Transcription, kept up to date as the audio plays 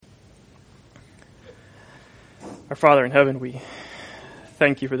Our Father in heaven, we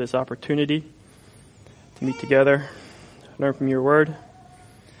thank you for this opportunity to meet together, learn from your word.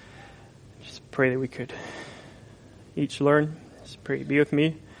 Just pray that we could each learn. Just pray, be with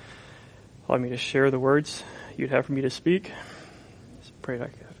me. Allow me to share the words you'd have for me to speak. Just pray that I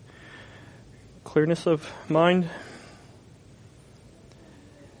could have clearness of mind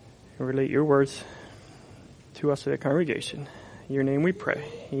and relate your words to us, to the congregation. In your name we pray.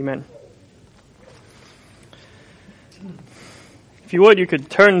 Amen. If you would, you could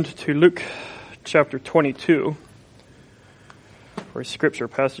turn to Luke chapter 22 for scripture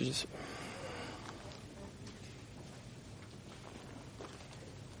passages.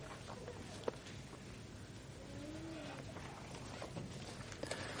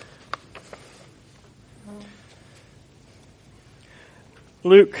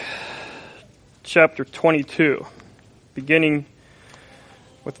 Luke chapter 22, beginning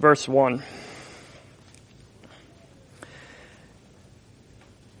with verse 1.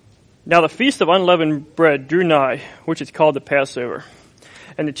 Now the feast of unleavened bread drew nigh, which is called the Passover.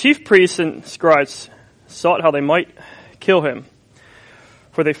 And the chief priests and scribes sought how they might kill him,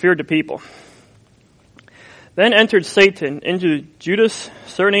 for they feared the people. Then entered Satan into Judas,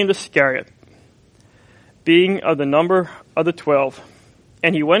 surnamed Iscariot, being of the number of the 12.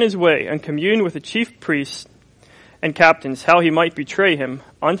 And he went his way and communed with the chief priests and captains how he might betray him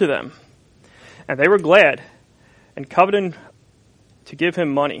unto them. And they were glad and coveted to give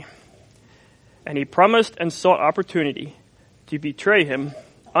him money. And he promised and sought opportunity to betray him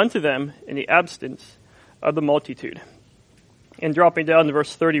unto them in the absence of the multitude. And dropping down to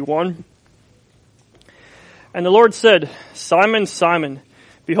verse 31. And the Lord said, Simon, Simon,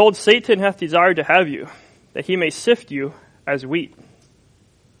 behold, Satan hath desired to have you, that he may sift you as wheat.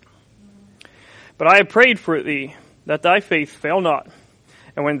 But I have prayed for thee, that thy faith fail not.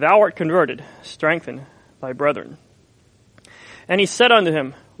 And when thou art converted, strengthen thy brethren. And he said unto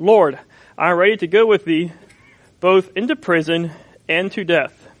him, Lord, I am ready to go with thee, both into prison and to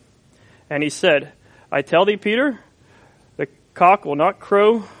death. And he said, I tell thee, Peter, the cock will not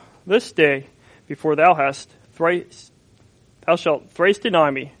crow this day before thou shalt thrice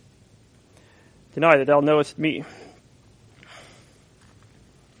deny that thou knowest me.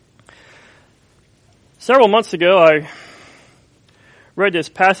 Several months ago, I read this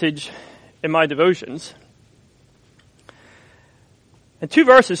passage in my devotions. And two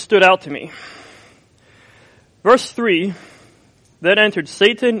verses stood out to me. Verse 3, then entered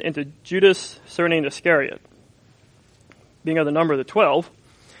Satan into Judas, surnamed Iscariot, being of the number of the 12.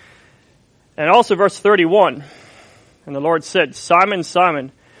 And also verse 31, and the Lord said, Simon,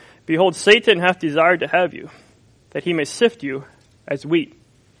 Simon, behold, Satan hath desired to have you, that he may sift you as wheat.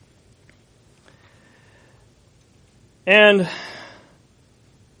 And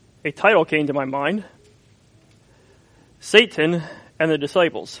a title came to my mind, Satan and the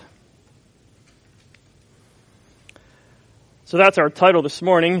Disciples. So that's our title this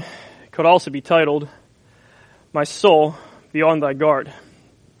morning. It could also be titled, My Soul Beyond Thy Guard.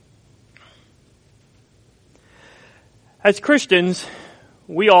 As Christians,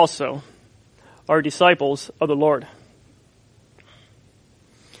 we also are disciples of the Lord.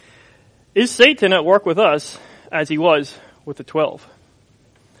 Is Satan at work with us as he was with the 12?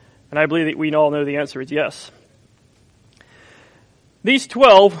 And I believe that we all know the answer is yes. These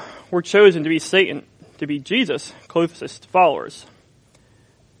 12 were chosen to be Jesus' closest followers.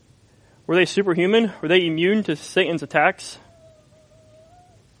 Were they superhuman? Were they immune to Satan's attacks?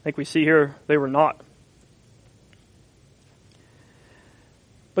 Like we see here, they were not.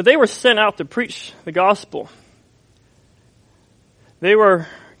 But they were sent out to preach the gospel. They were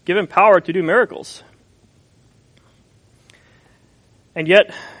given power to do miracles. And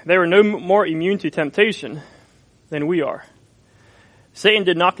yet, they were no more immune to temptation than we are. Satan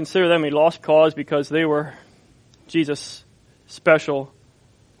did not consider them a lost cause because they were Jesus' special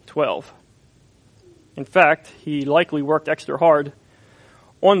 12. In fact, he likely worked extra hard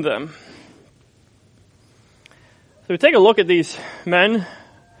on them. So take a look at these men.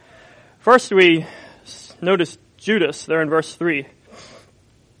 First, we notice Judas there in verse 3.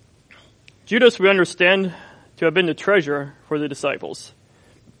 Judas, we understand to have been the treasurer for the disciples.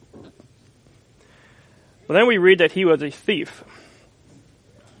 But then we read that he was a thief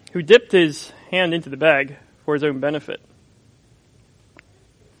who dipped his hand into the bag for his own benefit.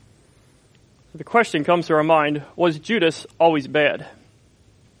 So the question comes to our mind, was Judas always bad?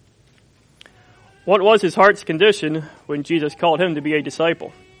 What was his heart's condition when Jesus called him to be a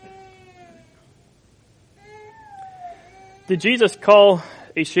disciple? Did Jesus call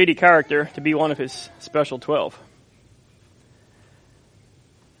a shady character to be one of his special 12?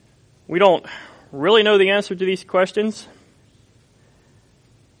 We don't really know the answer to these questions?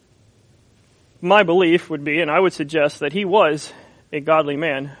 My belief would be, and I would suggest, that he was a godly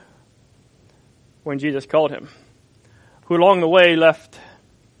man when Jesus called him, who along the way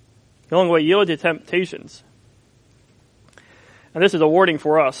yielded to temptations. And this is a warning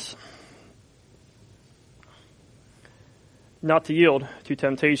for us, not to yield to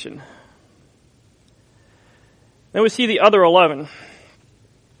temptation. Then we see the other 11.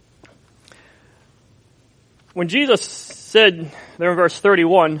 When Jesus said there in verse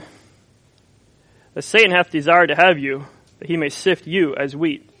 31, that Satan hath desired to have you, that he may sift you as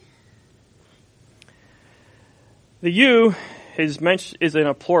wheat. The you is in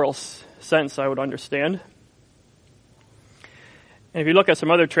a plural sense, I would understand. And if you look at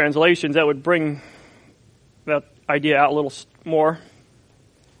some other translations, that would bring that idea out a little more.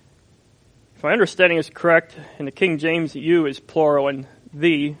 If my understanding is correct, in the King James, you is plural and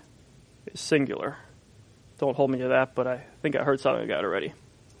thee is singular. Don't hold me to that, but I think I heard something like that already.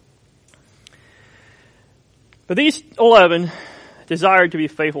 But these 11 desired to be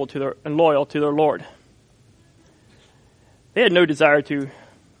faithful to and loyal to their Lord. They had no desire to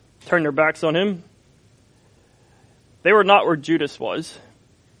turn their backs on him. They were not where Judas was,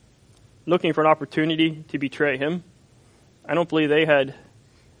 looking for an opportunity to betray him. I don't believe they had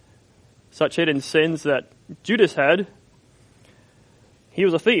such hidden sins that Judas had. He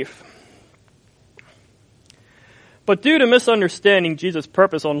was a thief. But due to misunderstanding Jesus'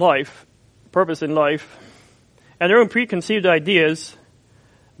 purpose in life, and their own preconceived ideas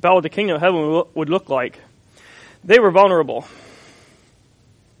about what the kingdom of heaven would look like, they were vulnerable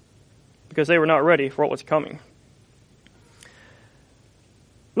because they were not ready for what was coming.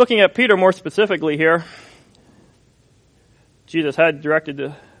 Looking at Peter more specifically here, Jesus was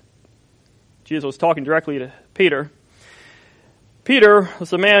talking directly to Peter. Peter was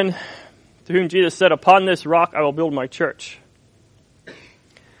the man to whom Jesus said, "Upon this rock I will build my church."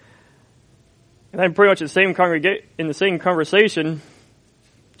 And then pretty much in the same conversation,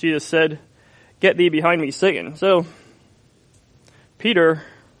 Jesus said, "Get thee behind me, Satan." So Peter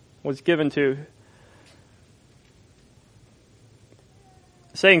was given to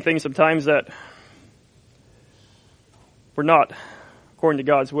saying things sometimes that were not according to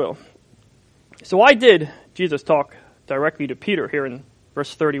God's will. So why did Jesus talk directly to Peter here in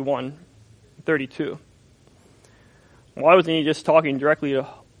verse 31, 32? Why wasn't he just talking directly to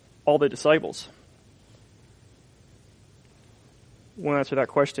all the disciples? We'll answer that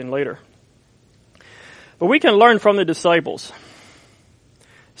question later. But we can learn from the disciples.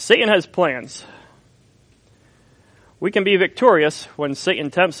 Satan has plans. We can be victorious when Satan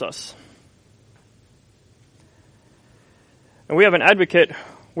tempts us. And we have an advocate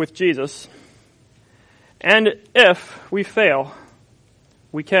with Jesus. And if we fail,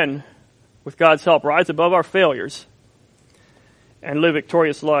 we can, with God's help, rise above our failures and live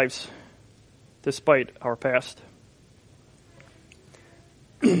victorious lives despite our past.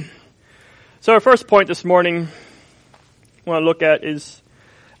 So our first point this morning I want to look at is,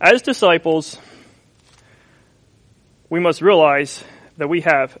 as disciples, we must realize that we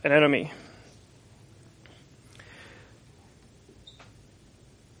have an enemy.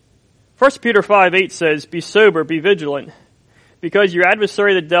 1 Peter 5:8 says, "Be sober, be vigilant, because your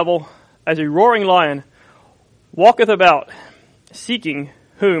adversary the devil, as a roaring lion, walketh about, seeking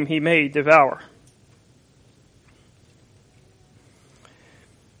whom he may devour."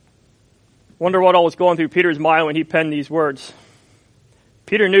 Wonder what all was going through Peter's mind when he penned these words.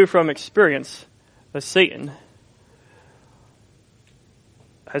 Peter knew from experience that Satan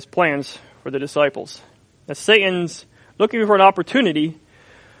has plans for the disciples. That Satan's looking for an opportunity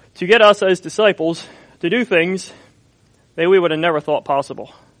to get us as disciples to do things that we would have never thought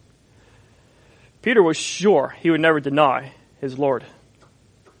possible. Peter was sure he would never deny his Lord.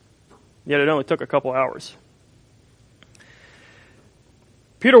 Yet it only took a couple hours.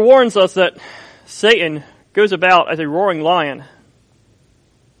 Peter warns us that Satan goes about as a roaring lion.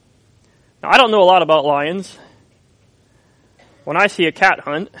 Now, I don't know a lot about lions. When I see a cat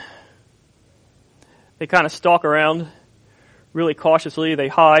hunt, they kind of stalk around really cautiously. They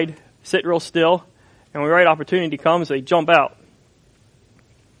hide, sit real still, and when the right opportunity comes, they jump out.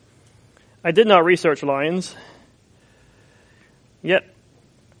 I did not research lions, yet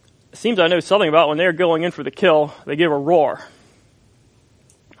it seems I know something about when they're going in for the kill, they give a roar.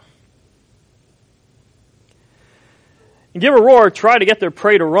 And give a roar, try to get their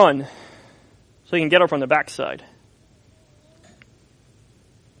prey to run so you can get up from the backside.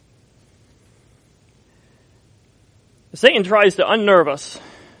 Satan tries to unnerve us,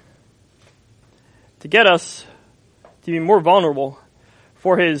 to get us to be more vulnerable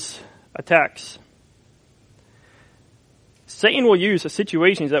for his attacks. Satan will use the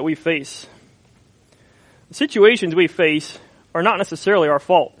situations that we face. The situations we face are not necessarily our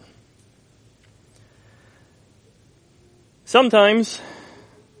fault. Sometimes,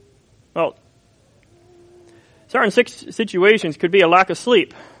 certain situations could be a lack of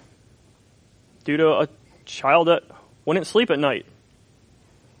sleep due to a child that wouldn't sleep at night.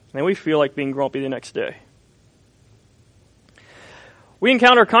 And then we feel like being grumpy the next day. We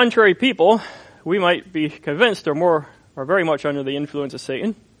encounter contrary people. We might be convinced are very much under the influence of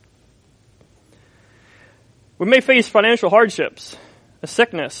Satan. We may face financial hardships, a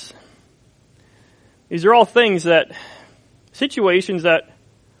sickness. These are all situations that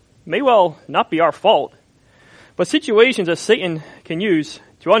may well not be our fault, but situations that Satan can use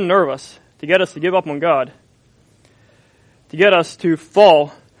to unnerve us, to get us to give up on God, to get us to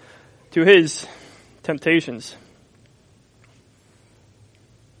fall to his temptations.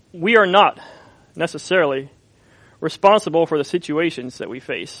 We are not necessarily responsible for the situations that we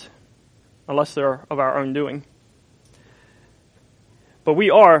face, unless they're of our own doing. But we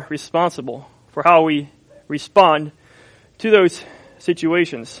are responsible for how we respond to those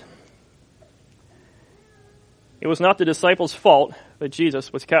situations. It was not the disciples' fault that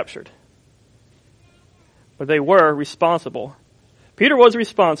Jesus was captured, but they were responsible. Peter was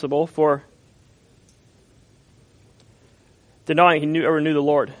responsible for denying he ever knew the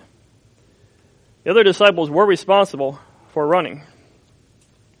Lord. The other disciples were responsible for running.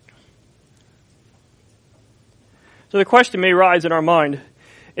 So the question may rise in our mind,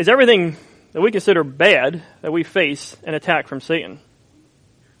 is everything that we consider bad that we face an attack from Satan?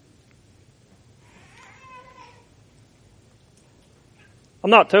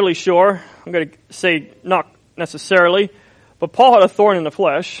 I'm not totally sure. I'm going to say not necessarily, but Paul had a thorn in the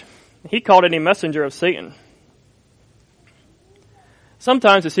flesh. He called it a messenger of Satan.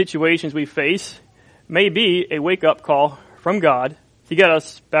 Sometimes the situations we face may be a wake-up call from God to get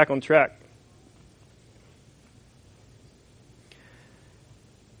us back on track.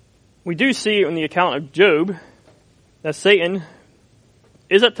 We do see in the account of Job that Satan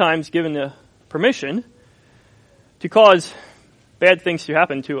is at times given the permission to cause bad things to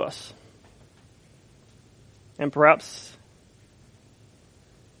happen to us. And perhaps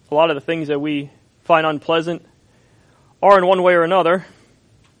a lot of the things that we find unpleasant are in one way or another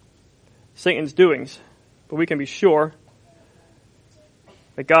Satan's doings. But we can be sure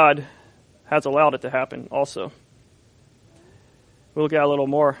that God has allowed it to happen also. We'll look at it a little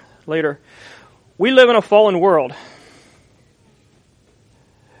more later. We live in a fallen world.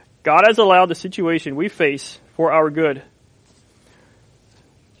 God has allowed the situation we face for our good.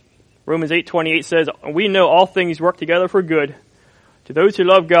 Romans 8:28 says, "We know all things work together for good to those who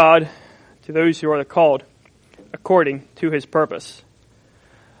love God, to those who are called according to his purpose."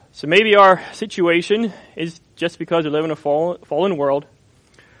 So maybe our situation is just because we live in a fallen world,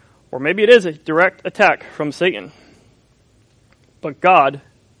 or maybe it is a direct attack from Satan. But God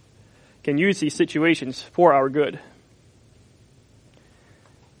can use these situations for our good.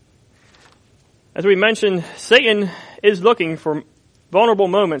 As we mentioned, Satan is looking for vulnerable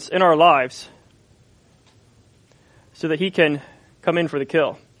moments in our lives so that he can come in for the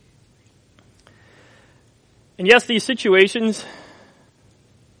kill. And yes, these situations,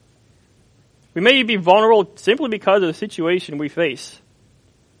 we may be vulnerable simply because of the situation we face.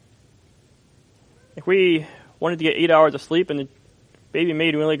 If we wanted to get 8 hours of sleep and the baby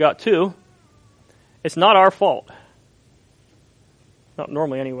maid only got 2, it's not our fault. Not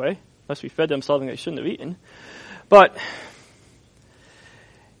normally anyway, unless we fed them something they shouldn't have eaten. But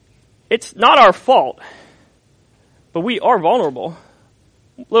it's not our fault. But we are vulnerable,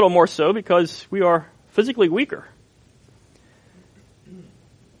 a little more so because we are physically weaker.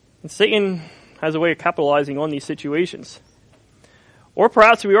 And Satan has a way of capitalizing on these situations. Or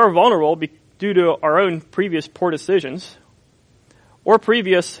perhaps we are vulnerable due to our own previous poor decisions or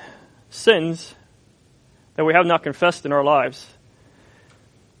previous sins that we have not confessed in our lives.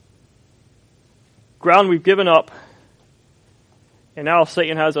 Ground we've given up, and now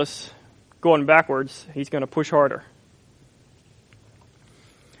Satan has us going backwards. He's going to push harder.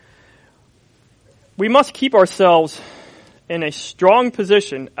 We must keep ourselves in a strong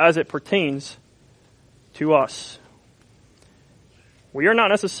position as it pertains to us. We are not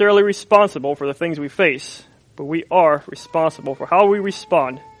necessarily responsible for the things we face, but we are responsible for how we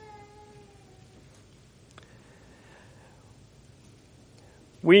respond.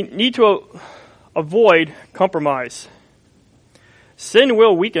 We need to avoid compromise. Sin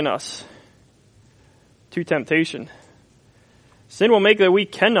will weaken us to temptation. Sin will make that we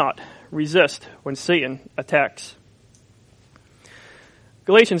cannot resist when Satan attacks.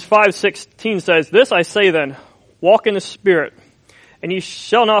 Galatians 5:16 says, "This I say then, walk in the Spirit, and ye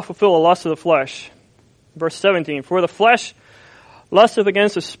shall not fulfill the lust of the flesh. Verse 17, for the flesh lusteth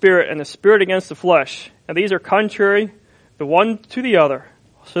against the Spirit, and the Spirit against the flesh. And these are contrary the one to the other,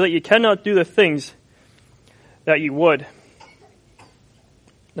 so that ye cannot do the things that ye would.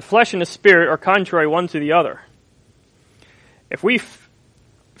 The flesh and the Spirit are contrary one to the other. If we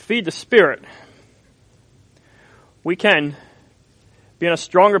feed the Spirit, we can be in a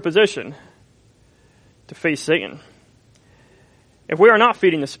stronger position to face Satan. If we are not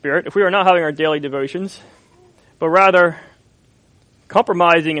feeding the Spirit, if we are not having our daily devotions, but rather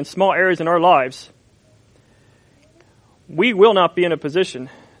compromising in small areas in our lives, we will not be in a position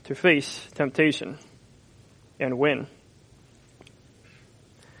to face temptation and win.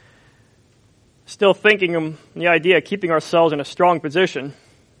 Still thinking of the idea of keeping ourselves in a strong position,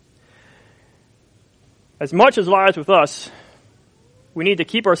 as much as lies with us, we need to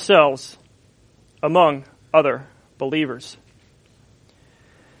keep ourselves among other believers.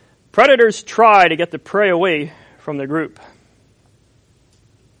 Predators try to get the prey away from the group.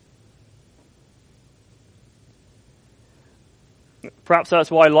 Perhaps that's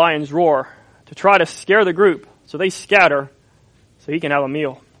why lions roar, to try to scare the group so they scatter so he can have a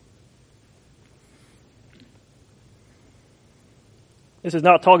meal. This is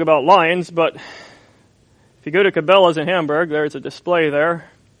not talking about lions, but if you go to Cabela's in Hamburg, there's a display there.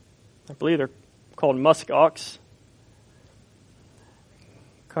 I believe they're called musk ox.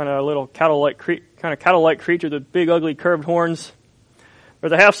 Kind of a little cattle-like creature with big, ugly, curved horns.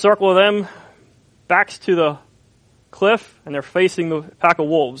 There's a half circle of them, backs to the cliff, and they're facing the pack of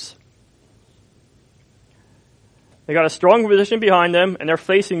wolves. They got a strong position behind them, and they're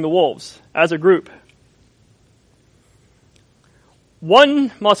facing the wolves as a group. One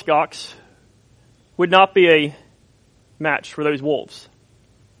muskox would not be a match for those wolves.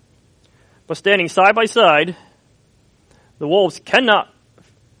 But standing side by side, the wolves cannot,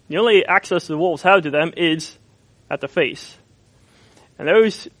 the only access the wolves have to them is at the face. And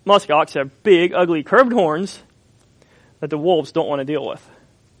those muskox have big, ugly, curved horns that the wolves don't want to deal with.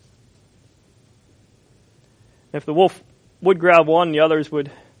 If the wolf would grab one, the others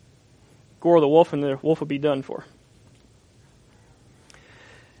would gore the wolf, and the wolf would be done for.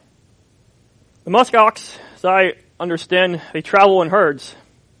 The muskox, as I understand, they travel in herds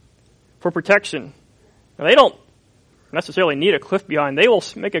for protection. Now, they don't necessarily need a cliff behind. They will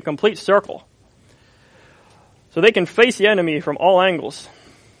make a complete circle so they can face the enemy from all angles.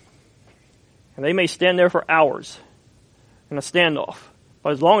 And they may stand there for hours in a standoff.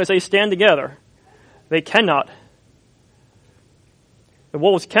 But as long as they stand together, the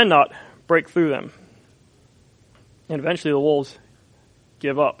wolves cannot break through them. And eventually the wolves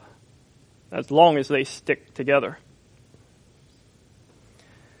give up, as long as they stick together.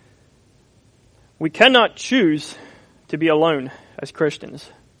 We cannot choose to be alone as Christians.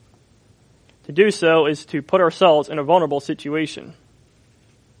 To do so is to put ourselves in a vulnerable situation.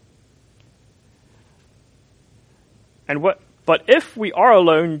 But if we are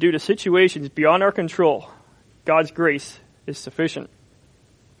alone due to situations beyond our control, God's grace is sufficient.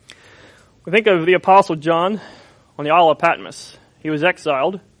 We think of the Apostle John on the Isle of Patmos. He was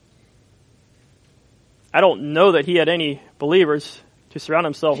exiled. I don't know that he had any believers to surround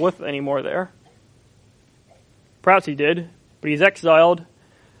himself with anymore there. Perhaps he did, but he's exiled.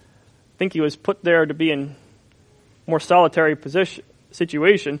 I think he was put there to be in more solitary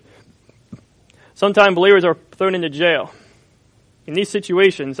situation. Sometimes believers are thrown into jail. In these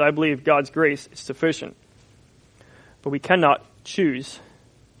situations, I believe God's grace is sufficient. But we cannot choose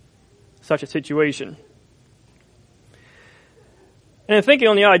such a situation. And in thinking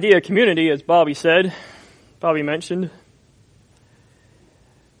on the idea of community, as Bobby mentioned,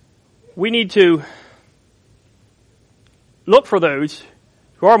 we need to look for those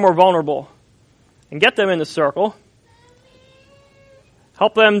who are more vulnerable and get them in the circle,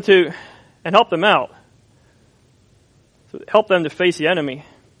 help them out, help them to face the enemy.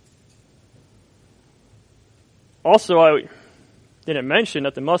 Also, I didn't mention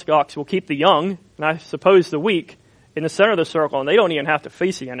that the muskox will keep the young, and I suppose the weak, in the center of the circle, and they don't even have to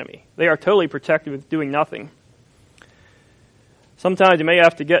face the enemy. They are totally protected with doing nothing. Sometimes you may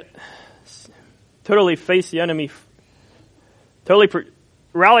have to totally face the enemy,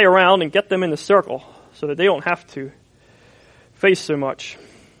 rally around and get them in the circle so that they don't have to face so much.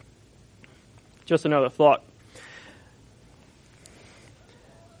 Just another thought.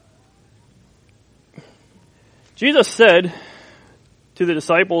 Jesus said to the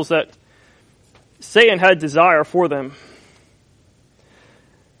disciples that Satan had desire for them.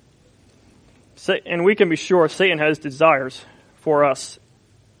 And we can be sure Satan has desires for us.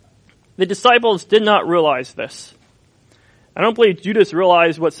 The disciples did not realize this. I don't believe Judas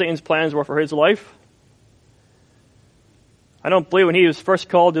realized what Satan's plans were for his life. I don't believe when he was first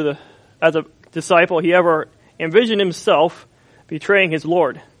called as a disciple, he ever envisioned himself betraying his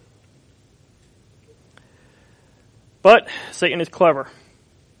Lord. But Satan is clever.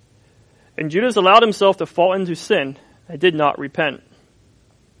 And Judas allowed himself to fall into sin and did not repent.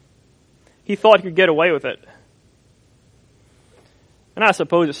 He thought he could get away with it. And I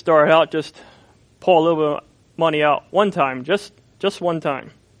suppose it started out just pull a little bit of money out one time, just one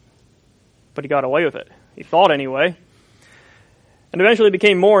time. But he got away with it. He thought anyway. And eventually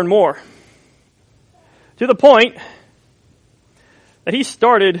became more and more. To the point that he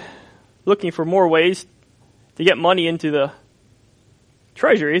started looking for more ways to get money into the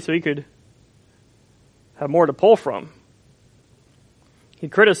treasury so he could have more to pull from. He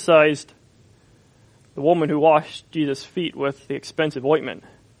criticized the woman who washed Jesus' feet with the expensive ointment.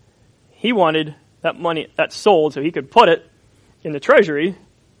 He wanted that money, that sold, so he could put it in the treasury,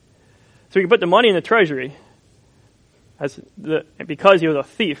 so he could put the money in the treasury because he was a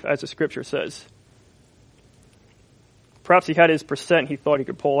thief, as the scripture says. Perhaps he had his percent he thought he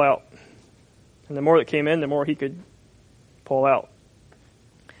could pull out. And the more that came in, the more he could pull out.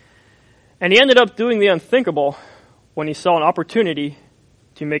 And he ended up doing the unthinkable when he saw an opportunity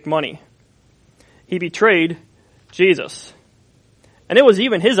to make money. He betrayed Jesus. And it was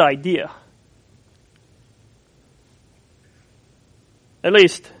even his idea. At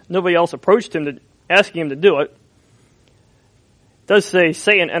least, nobody else approached him asking him to do it. It does say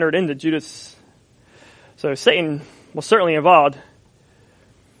Satan entered into Judas. So Satan was certainly involved.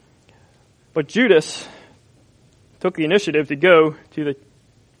 But Judas took the initiative to go to the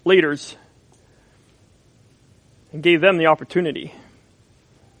leaders and gave them the opportunity.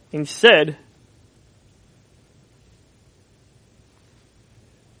 And he said,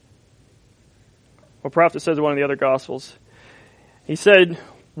 or perhaps it says in one of the other Gospels, he said,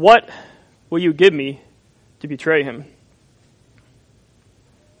 "What will you give me to betray him?"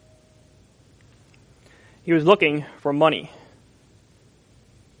 He was looking for money.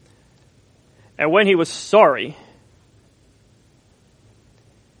 And when he was sorry,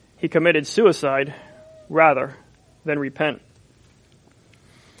 he committed suicide rather than repent.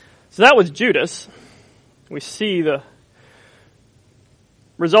 So that was Judas. We see the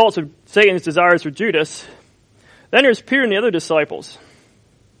results of Satan's desires for Judas. Then there's Peter and the other disciples.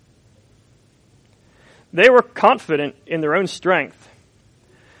 They were confident in their own strength.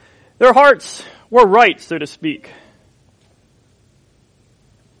 Their hearts were right, so to speak.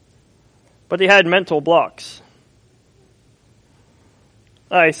 But they had mental blocks.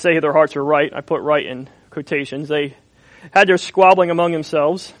 I say their hearts were right. I put right in quotations. They had their squabbling among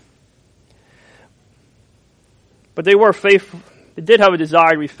themselves. But they were faithful. They did have a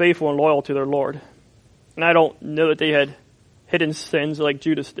desire to be faithful and loyal to their Lord. And I don't know that they had hidden sins like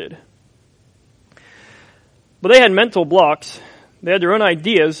Judas did. But they had mental blocks. They had their own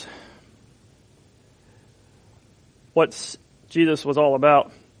ideas what Jesus was all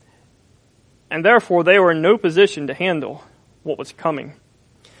about. And therefore, they were in no position to handle what was coming.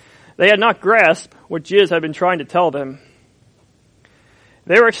 They had not grasped what Jesus had been trying to tell them.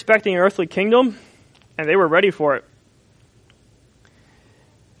 They were expecting an earthly kingdom, and they were ready for it.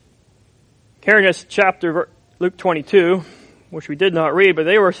 Here in this chapter, Luke 22, which we did not read, but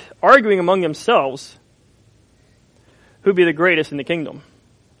they were arguing among themselves who'd be the greatest in the kingdom.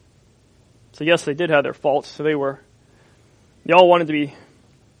 So yes, they did have their faults. So they all wanted to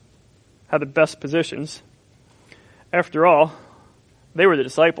have the best positions. After all, they were the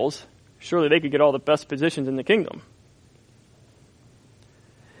disciples. Surely they could get all the best positions in the kingdom.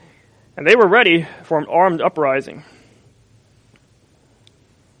 And they were ready for an armed uprising.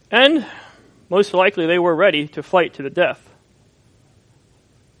 And most likely they were ready to fight to the death.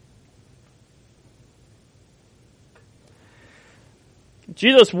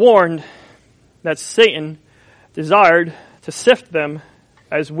 Jesus warned that Satan desired to sift them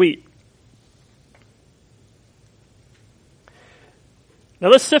as wheat. Now,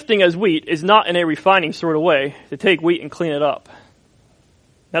 this sifting as wheat is not in a refining sort of way to take wheat and clean it up.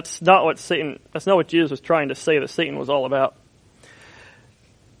 That's not what Jesus was trying to say that Satan was all about.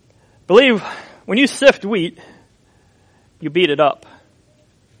 Believe, when you sift wheat, you beat it up.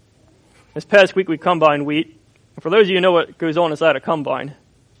 This past week we combined wheat. And for those of you who know what goes on inside a combine,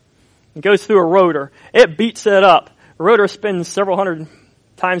 it goes through a rotor. It beats it up. The rotor spins several hundred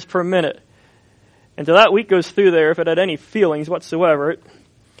times per minute. Until that wheat goes through there, if it had any feelings whatsoever, it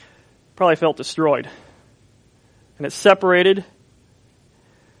probably felt destroyed. And it's separated.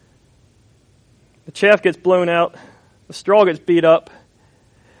 The chaff gets blown out. The straw gets beat up.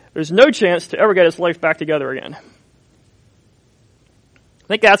 There's no chance to ever get its life back together again.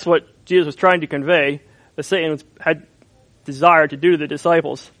 think that's what Jesus was trying to convey, that Satan had desired to do to the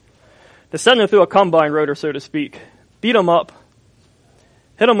disciples. To send them through a combine rotor, so to speak. Beat them up.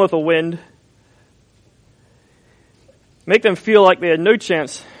 Hit them with a wind. Make them feel like they had no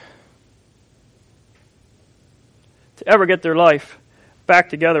chance to ever get their life back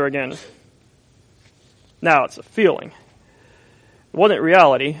together again. Now, it's a feeling. It wasn't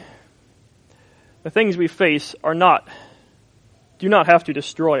reality. The things we face do not have to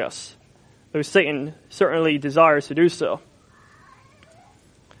destroy us, though Satan certainly desires to do so.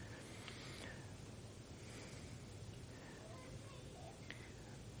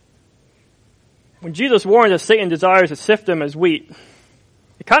 When Jesus warns that Satan desires to sift them as wheat,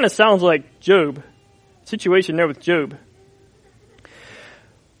 it kind of sounds like Job, the situation there with Job,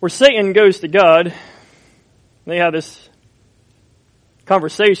 where Satan goes to God. They have this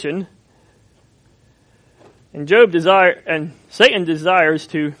conversation, and Satan desires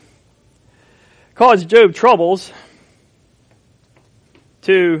to cause Job troubles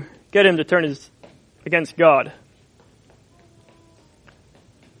to get him to turn against God.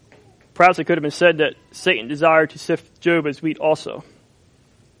 Perhaps it could have been said that Satan desired to sift Job as wheat also.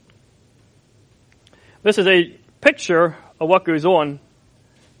 This is a picture of what goes on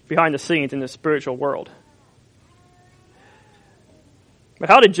behind the scenes in the spiritual world. But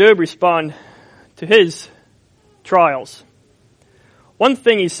how did Job respond to his trials? One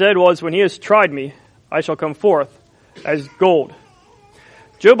thing he said was, when he has tried me, I shall come forth as gold.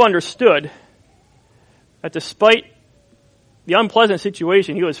 Job understood that despite the unpleasant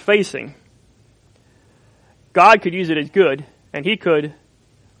situation he was facing, God could use it as good, and he could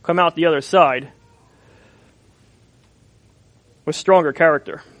come out the other side with stronger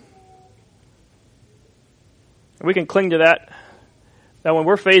character. And we can cling to that when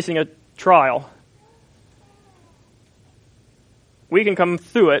we're facing a trial, we can come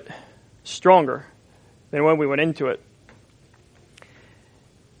through it stronger than when we went into it.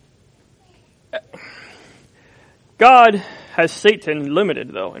 God has Satan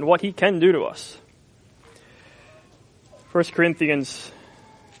limited, though, in what he can do to us. 1 Corinthians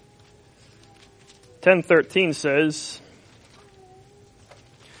 10:13 says,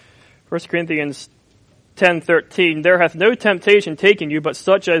 1 Corinthians 10:13, there hath no temptation taken you, but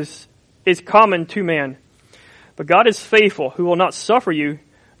such as is common to man. But God is faithful, who will not suffer you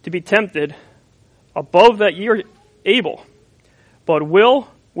to be tempted above that ye are able, but will,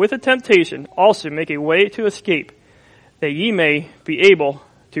 with the temptation, also make a way to escape, that ye may be able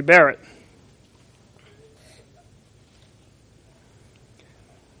to bear it.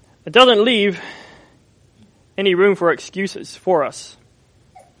 It doesn't leave any room for excuses for us.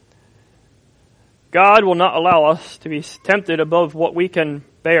 God will not allow us to be tempted above what we can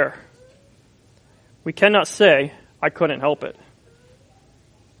bear. We cannot say, I couldn't help it.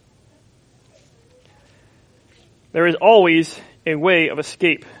 There is always a way of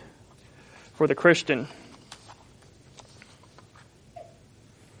escape for the Christian.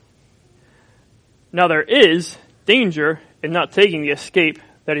 Now there is danger in not taking the escape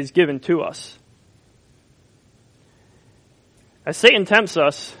that is given to us. As Satan tempts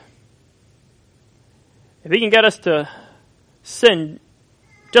us, if he can get us to sin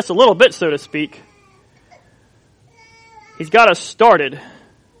just a little bit, so to speak, he's got us started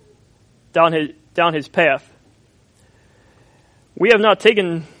down his path. We have not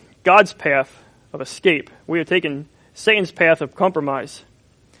taken God's path of escape. We have taken Satan's path of compromise.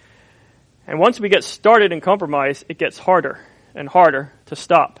 And once we get started in compromise, it gets harder and harder to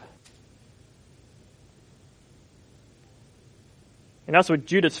stop. And that's what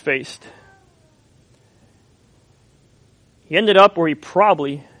Judas faced. He ended up where he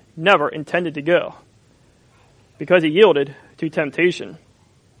probably never intended to go, because he yielded to temptation.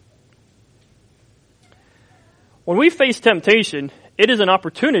 When we face temptation, it is an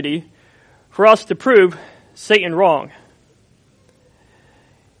opportunity for us to prove Satan wrong.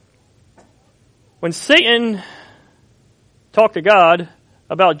 When Satan talked to God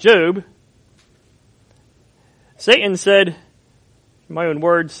about Job, Satan said, in my own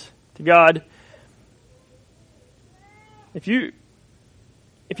words, to God, if you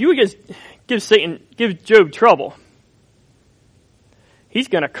would just give Job trouble, he's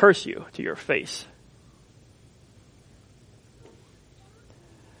going to curse you to your face.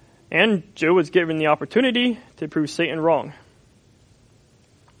 And Job was given the opportunity to prove Satan wrong.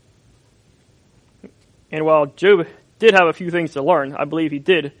 And while Job did have a few things to learn, I believe he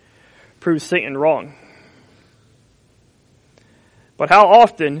did prove Satan wrong. But how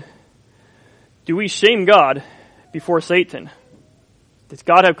often do we shame God before Satan? Does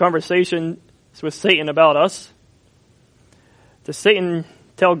God have conversations with Satan about us? Does Satan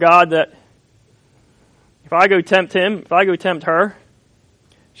tell God that if I go tempt him, if I go tempt her,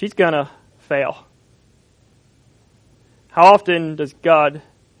 she's going to fail. How often does God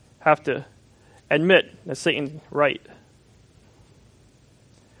have to admit that Satan's right?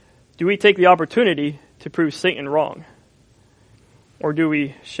 Do we take the opportunity to prove Satan wrong? Or do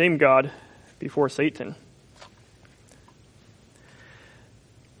we shame God before Satan?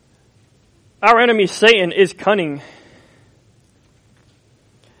 Our enemy Satan is cunning.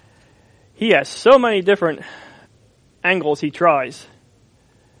 He has so many different angles he tries.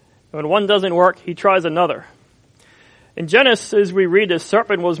 When one doesn't work, he tries another. In Genesis, we read the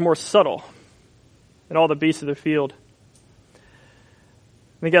serpent was more subtle than all the beasts of the field.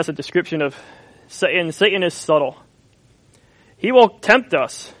 I think that's a description of Satan. Satan is subtle. He will tempt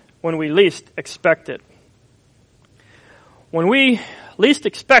us when we least expect it. When we least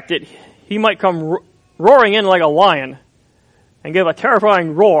expect it, he might come roaring in like a lion and give a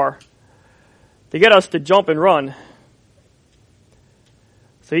terrifying roar to get us to jump and run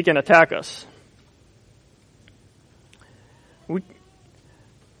so he can attack us. So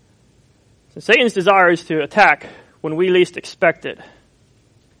Satan's desire is to attack when we least expect it.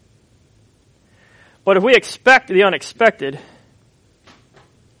 But if we expect the unexpected,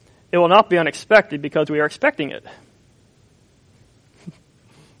 it will not be unexpected because we are expecting it.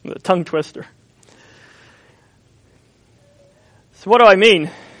 The tongue twister. So what do I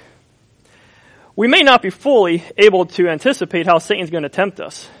mean? We may not be fully able to anticipate how Satan's going to tempt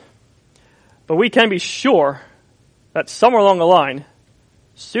us, but we can be sure that somewhere along the line,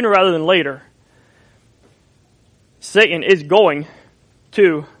 sooner rather than later, Satan is going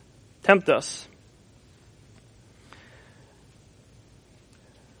to tempt us.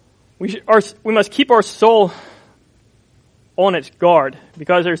 We must keep our soul on its guard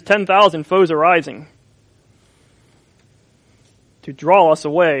because there's 10,000 foes arising to draw us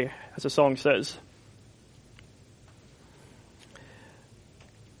away, as the song says.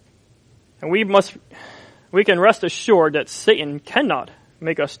 And we can rest assured that Satan cannot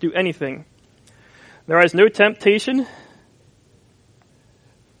make us do anything. There is no temptation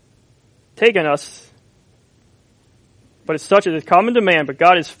taken us, but it's such as is common to man, but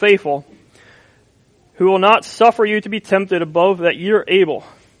God is faithful, who will not suffer you to be tempted above that you're able,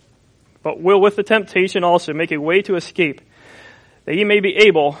 but will with the temptation also make a way to escape, that ye may be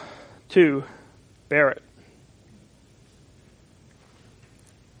able to bear it.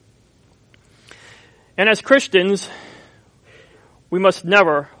 And as Christians, we must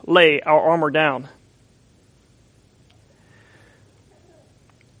never lay our armor down.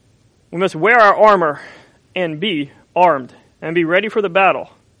 We must wear our armor and be armed and be ready for the battle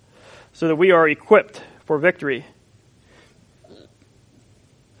so that we are equipped for victory.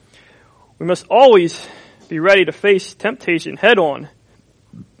 We must always be ready to face temptation head on.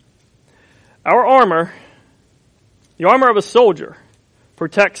 Our armor, the armor of a soldier,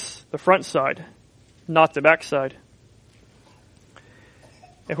 protects the front side, not the back side.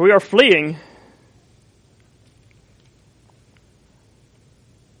 If we are fleeing,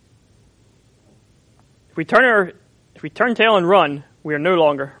 if we turn tail and run, we are no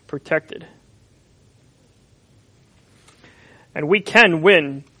longer protected. And we can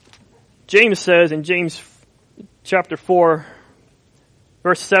win. James says in James chapter 4,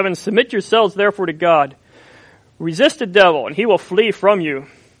 verse 7, submit yourselves therefore to God. Resist the devil, and he will flee from you.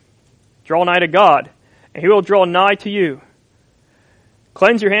 Draw nigh to God, and he will draw nigh to you.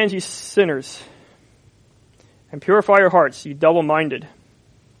 Cleanse your hands, ye sinners, and purify your hearts, ye double-minded.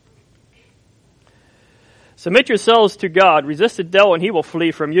 Submit yourselves to God. Resist the devil, and he will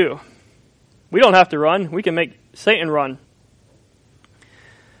flee from you. We don't have to run. We can make Satan run.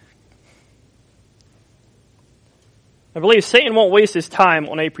 I believe Satan won't waste his time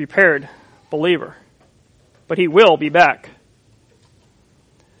on a prepared believer, but he will be back.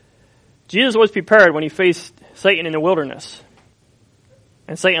 Jesus was prepared when he faced Satan in the wilderness,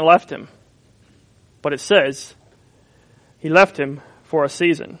 and Satan left him. But it says he left him for a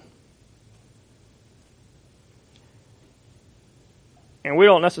season. And we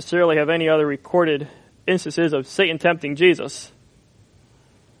don't necessarily have any other recorded instances of Satan tempting Jesus.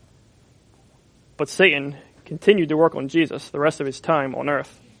 But Satan continued to work on Jesus the rest of his time on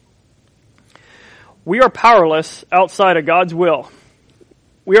earth. We are powerless outside of God's will.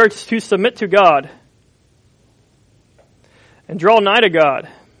 We are to submit to God and draw nigh to God.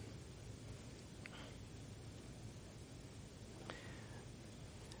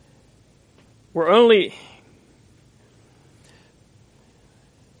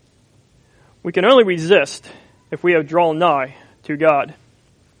 We can only resist if we have drawn nigh to God.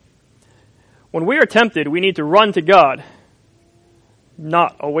 When we are tempted, we need to run to God,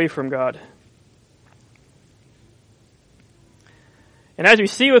 not away from God. And as we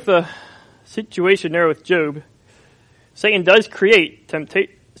see with the situation there with Job, Satan does create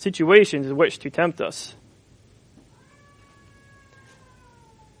situations in which to tempt us.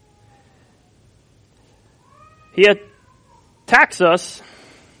 He attacks us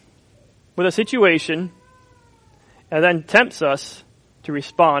with a situation and then tempts us to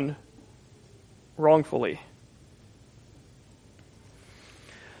respond wrongfully.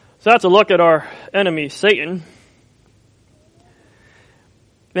 So that's a look at our enemy, Satan.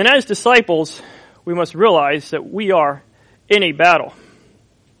 And as disciples, we must realize that we are in a battle.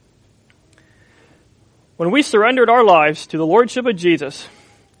 When we surrendered our lives to the Lordship of Jesus,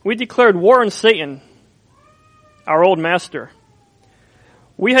 we declared war on Satan, our old master.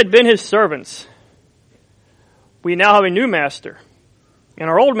 We had been his servants. We now have a new master, and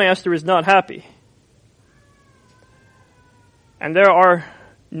our old master is not happy. And there are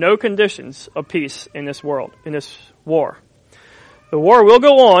no conditions of peace in this world, in this war. The war will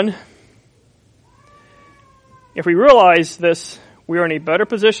go on. If we realize this, we are in a better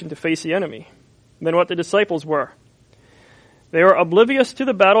position to face the enemy than what the disciples were. They were oblivious to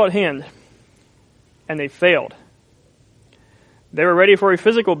the battle at hand, and they failed. They were ready for a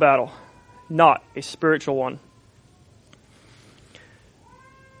physical battle, not a spiritual one.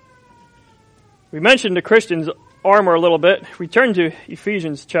 We mentioned the Christian's armor a little bit. If we turn to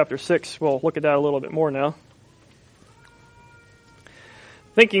Ephesians chapter 6, we'll look at that a little bit more now.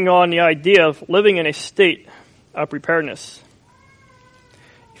 Thinking on the idea of living in a state of preparedness.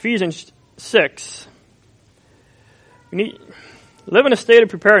 Ephesians 6. We need live in a state of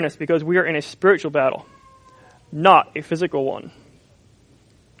preparedness because we are in a spiritual battle, not a physical one.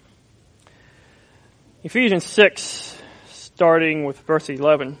 Ephesians 6, starting with verse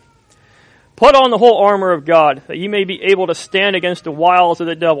 11. Put on the whole armor of God, that ye may be able to stand against the wiles of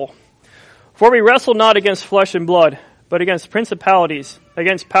the devil. For we wrestle not against flesh and blood, but against principalities,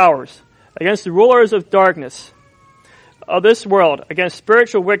 against powers, against the rulers of darkness of this world, against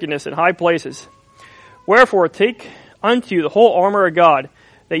spiritual wickedness in high places. Wherefore take unto you the whole armor of God,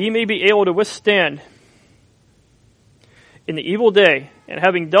 that ye may be able to withstand in the evil day, and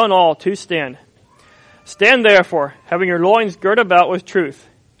having done all, to stand. Stand therefore, having your loins girt about with truth,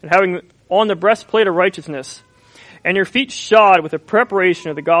 and having on the breastplate of righteousness, and your feet shod with the preparation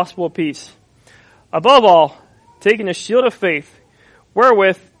of the gospel of peace. Above all, taking the shield of faith,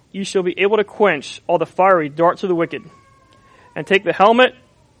 wherewith ye shall be able to quench all the fiery darts of the wicked, and take the helmet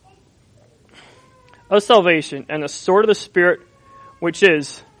of salvation and the sword of the Spirit, which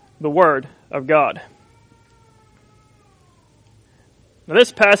is the Word of God. Now,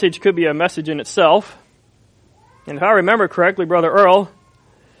 this passage could be a message in itself, and if I remember correctly, Brother Earl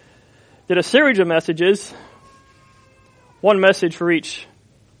did a series of messages, one message for each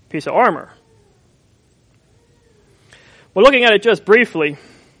piece of armor. But looking at it just briefly,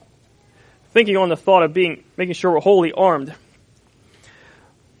 thinking on the thought of making sure we're wholly armed,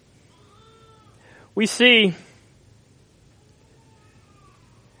 we see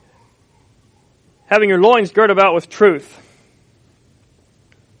having your loins girt about with truth.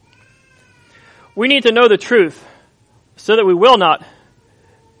 We need to know the truth so that we will not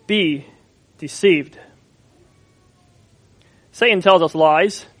be deceived. Satan tells us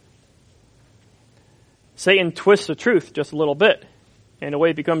lies. Satan twists the truth just a little bit, and the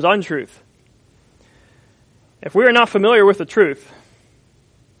way it becomes untruth. If we are not familiar with the truth,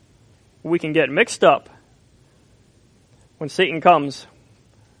 we can get mixed up when Satan comes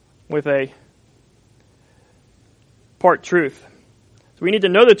with a part truth. So we need to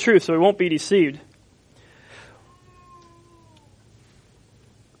know the truth so we won't be deceived.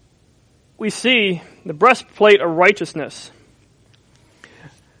 We see the breastplate of righteousness.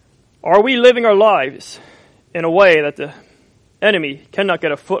 Are we living our lives in a way that the enemy cannot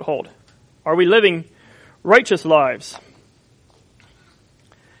get a foothold? Are we living righteous lives?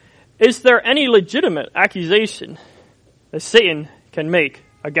 Is there any legitimate accusation that Satan can make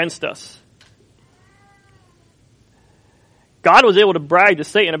against us? God was able to brag to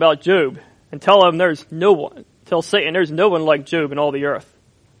Satan about Job and tell Satan there's no one like Job in all the earth.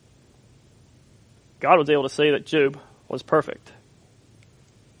 God was able to say that Job was perfect.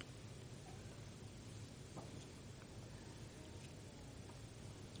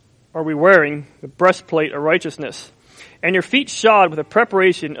 Are we wearing the breastplate of righteousness? And your feet shod with the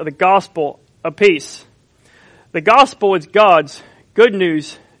preparation of the gospel of peace. The gospel is God's good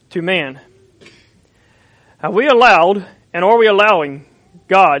news to man. Have we allowed, and are we allowing,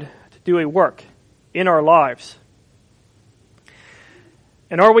 God to do a work in our lives?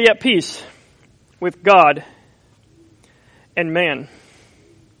 And are we at peace with God and man?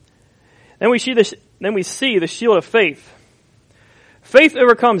 Then we see the shield of faith. Faith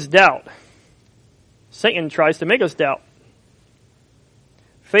overcomes doubt. Satan tries to make us doubt.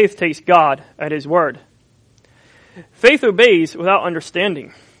 Faith takes God at his word. Faith obeys without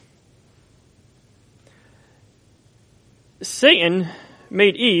understanding. Satan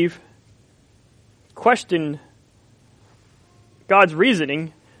made Eve question God's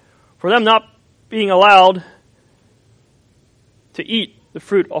reasoning for them not being allowed to eat the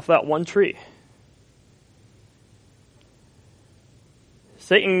fruit off that one tree.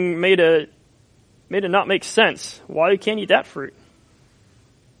 Satan made it not make sense. Why can't you eat that fruit?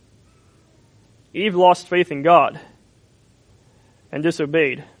 Eve lost faith in God and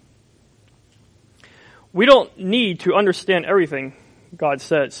disobeyed. We don't need to understand everything God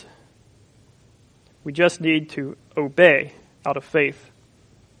says. We just need to obey out of faith.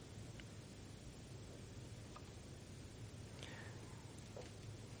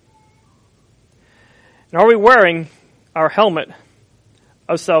 And are we wearing our helmet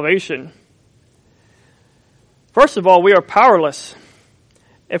of salvation? First of all, we are powerless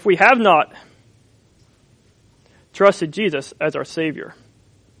if we have not trusted Jesus as our Savior.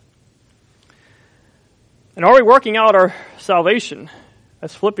 And are we working out our salvation?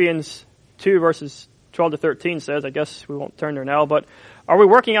 As Philippians 2 verses 12 to 13 says, I guess we won't turn there now, but are we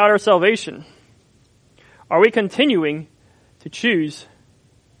working out our salvation? Are we continuing to choose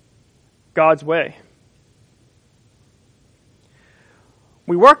God's way?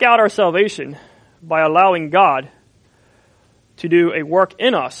 We work out our salvation by allowing God to do a work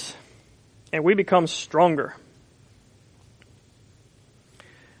in us, and we become stronger.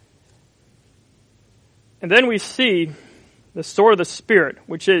 And then we see the sword of the Spirit,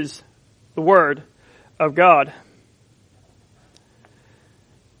 which is the Word of God.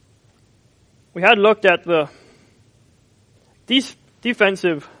 We had looked at the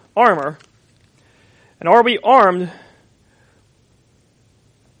defensive armor, and are we armed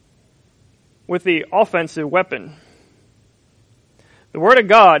with the offensive weapon? The Word of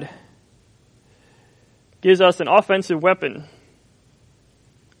God gives us an offensive weapon.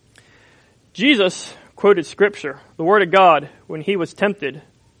 Jesus quoted Scripture, the Word of God, when he was tempted.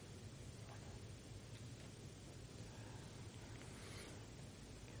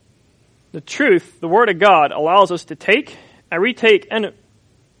 The truth, the Word of God, allows us to take and retake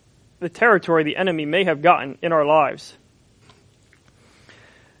the territory the enemy may have gotten in our lives.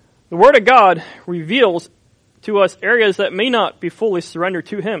 The Word of God reveals to us areas that may not be fully surrendered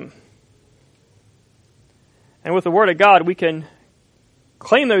to Him. And with the Word of God, we can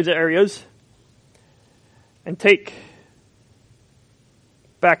claim those areas and take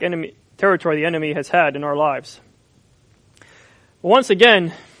back enemy territory the enemy has had in our lives. But once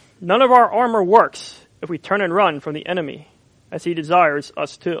again, none of our armor works if we turn and run from the enemy as he desires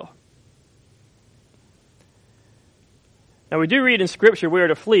us to. Now we do read in Scripture we are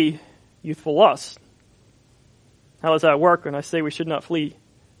to flee youthful lust. How does that work when I say we should not flee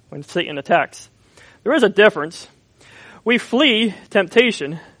when Satan attacks? There is a difference. We flee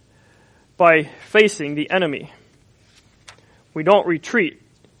temptation by facing the enemy. We don't retreat.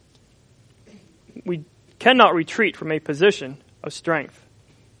 We cannot retreat from a position of strength.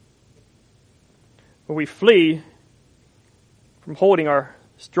 But we flee from holding our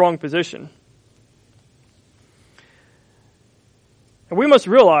strong position. And we must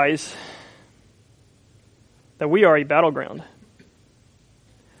realize that we are a battleground.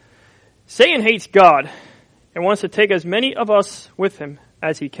 Satan hates God and wants to take as many of us with him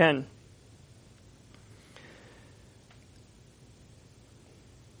as he can.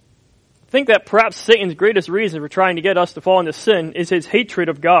 I think that perhaps Satan's greatest reason for trying to get us to fall into sin is his hatred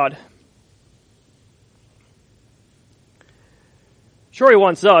of God. Sure, he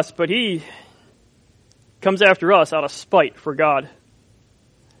wants us, but he comes after us out of spite for God.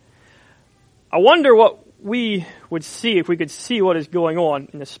 I wonder what we would see if we could see what is going on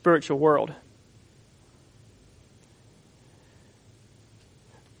in the spiritual world.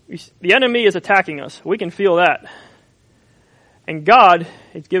 The enemy is attacking us. We can feel that. And God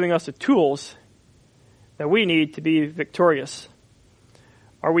is giving us the tools that we need to be victorious.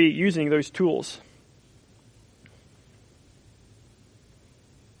 Are we using those tools?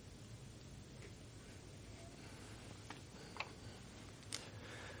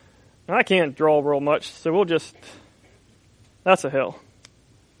 I can't draw real much, so that's a hill.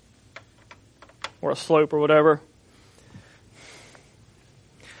 Or a slope or whatever.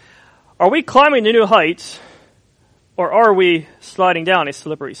 Are we climbing to new heights, or are we sliding down a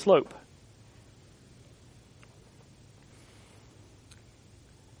slippery slope?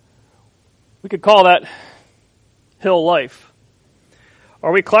 We could call that hill life.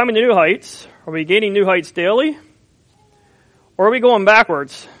 Are we climbing to new heights? Are we gaining new heights daily? Or are we going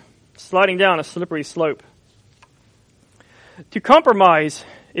backwards, sliding down a slippery slope? To compromise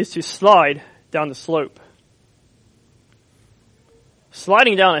is to slide down the slope.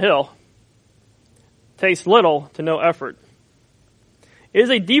 Sliding down a hill takes little to no effort. It is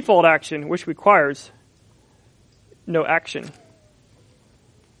a default action which requires no action,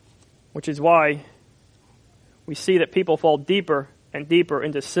 which is why we see that people fall deeper and deeper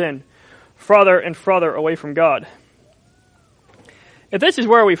into sin, farther and farther away from God. If this is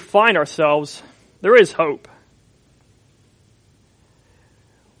where we find ourselves, there is hope.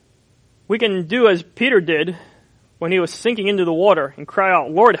 We can do as Peter did when he was sinking into the water and cry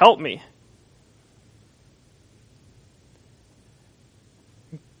out, "Lord, help me."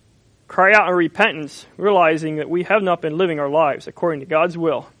 Cry out in repentance, realizing that we have not been living our lives according to God's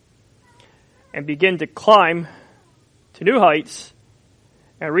will, and begin to climb to new heights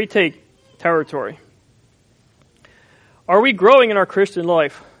and retake territory. Are we growing in our Christian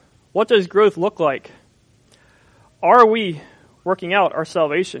life? What does growth look like? Are we working out our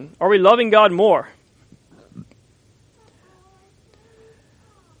salvation? Are we loving God more?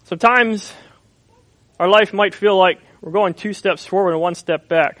 Sometimes our life might feel like we're going 2 steps forward and 1 step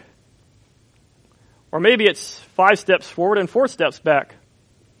back. Or maybe it's 5 steps forward and 4 steps back.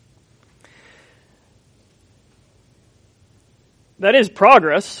 That is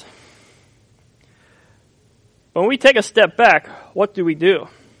progress. When we take a step back, what do we do?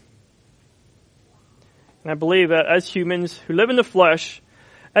 And I believe that as humans who live in the flesh,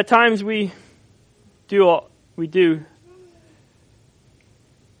 at times we do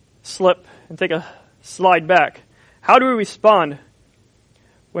slip and take a slide back. How do we respond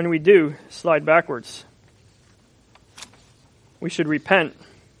when we do slide backwards? We should repent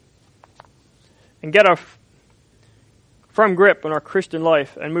and get a firm grip on our Christian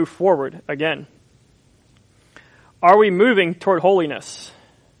life and move forward again. Are we moving toward holiness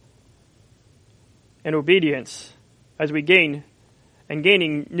and obedience as we gaining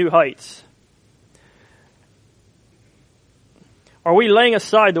new heights? Are we laying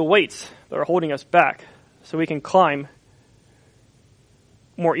aside the weights that are holding us back so we can climb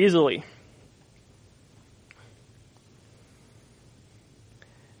more easily?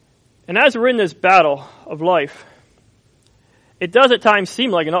 And as we're in this battle of life, it does at times seem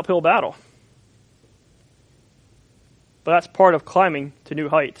like an uphill battle. But that's part of climbing to new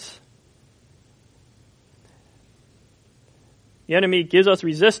heights. The enemy gives us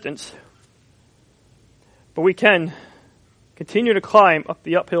resistance, but we can continue to climb up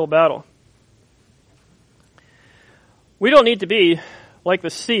the uphill battle. We don't need to be like the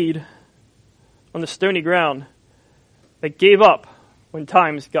seed on the stony ground that gave up when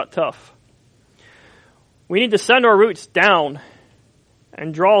times got tough. We need to send our roots down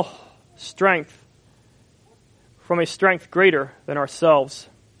and draw strength from a strength greater than ourselves.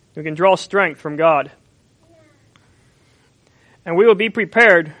 We can draw strength from God. And we will be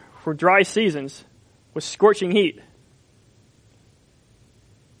prepared for dry seasons with scorching heat.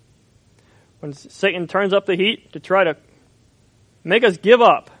 When Satan turns up the heat to try to make us give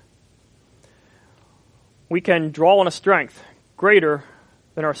up, we can draw on a strength greater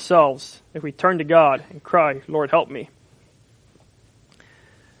than ourselves if we turn to God and cry, "Lord, help me."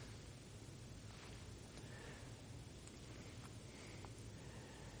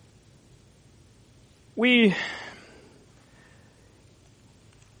 We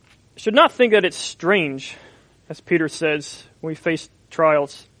should not think that it's strange, as Peter says, when we face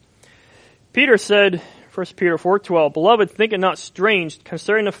trials. Peter said, 1 Peter 4:12, "Beloved, think it not strange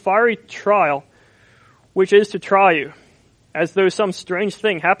concerning the fiery trial which is to try you, as though some strange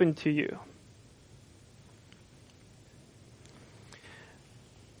thing happened to you."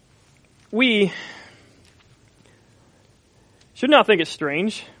 We should not think it's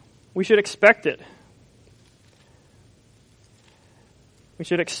strange. We should expect it. We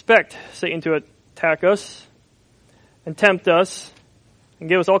should expect Satan to attack us and tempt us and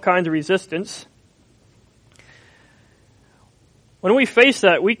give us all kinds of resistance. When we face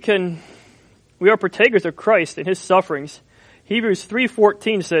that, we are partakers of Christ and his sufferings. Hebrews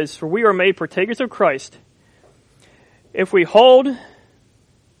 3:14 says, "For we are made partakers of Christ if we hold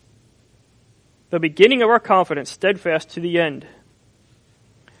the beginning of our confidence steadfast to the end."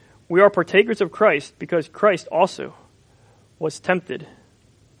 We are partakers of Christ because Christ also was tempted.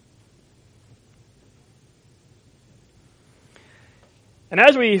 And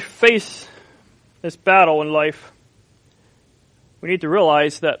as we face this battle in life, we need to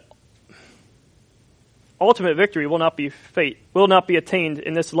realize that ultimate victory will not be attained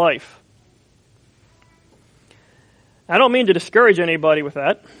in this life. I don't mean to discourage anybody with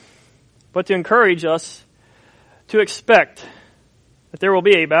that, but to encourage us to expect that there will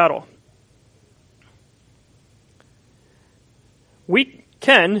be a battle. We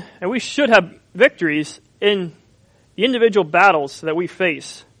can and we should have victories in the individual battles that we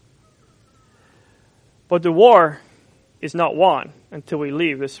face. But the war is not won until we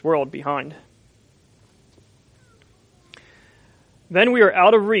leave this world behind. Then we are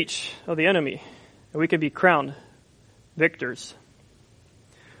out of reach of the enemy, and we can be crowned victors.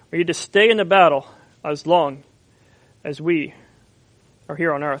 We need to stay in the battle as long as we are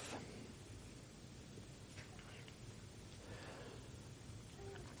here on earth.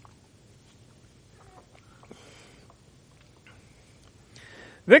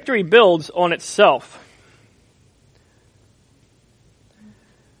 Victory builds on itself.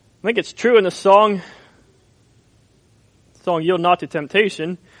 I think it's true in the song Yield Not to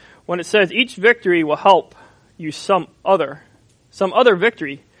Temptation, when it says each victory will help you some other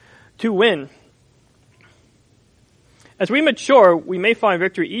victory to win. As we mature, we may find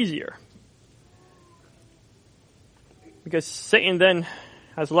victory easier, because Satan then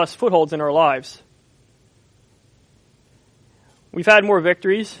has less footholds in our lives. We've had more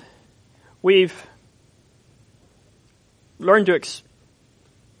victories. We've learned to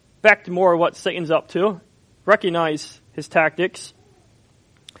expect more of what Satan's up to, recognize his tactics.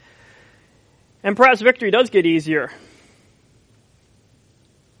 And perhaps victory does get easier.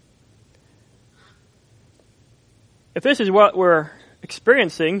 If this is what we're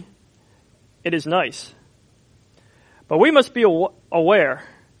experiencing, it is nice. But we must be aware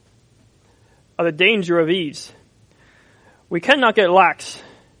of the danger of ease. We cannot get lax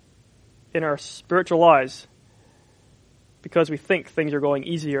in our spiritual lives because we think things are going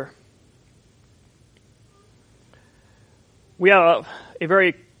easier. We have a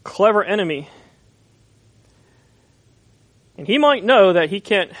very clever enemy, and he might know that he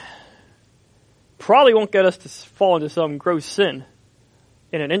probably won't get us to fall into some gross sin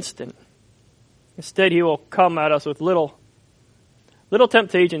in an instant. Instead, he will come at us with little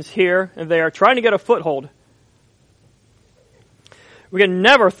temptations here and there, trying to get a foothold. We can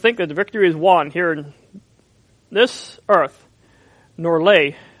never think that the victory is won here in this earth, nor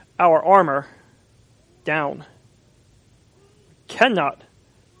lay our armor down. We cannot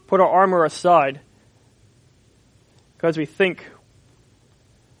put our armor aside because we think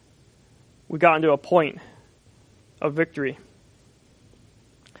we got into a point of victory.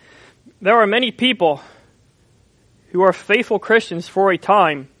 There are many people who are faithful Christians for a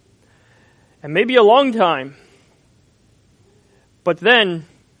time, and maybe a long time, but then,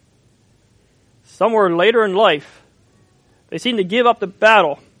 somewhere later in life, they seem to give up the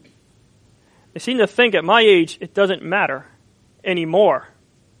battle. They seem to think at my age it doesn't matter anymore.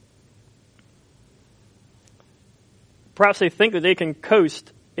 Perhaps they think that they can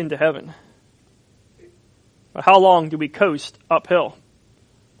coast into heaven. But how long do we coast uphill?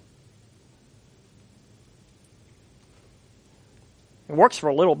 It works for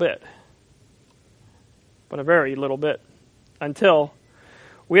a little bit, but a very little bit, until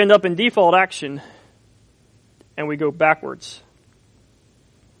we end up in default action and we go backwards.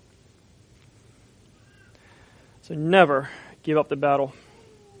 So never give up the battle.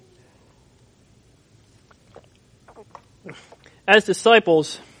 As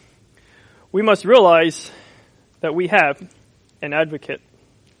disciples, we must realize that we have an advocate.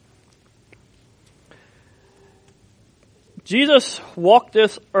 Jesus walked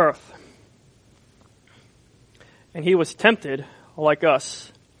this earth, and he was tempted like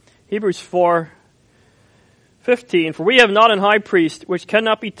us. Hebrews 4:15, for we have not an high priest which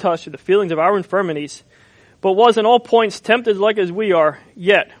cannot be touched with the feelings of our infirmities, but was in all points tempted like as we are,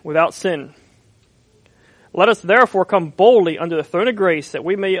 yet without sin. Let us therefore come boldly under the throne of grace, that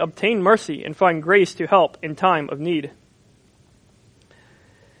we may obtain mercy and find grace to help in time of need.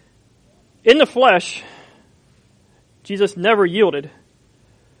 In the flesh, Jesus never yielded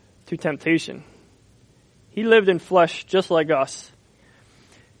to temptation. He lived in flesh just like us.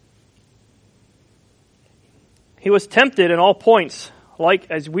 He was tempted in all points like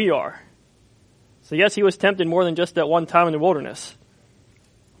as we are. So yes, he was tempted more than just that one time in the wilderness.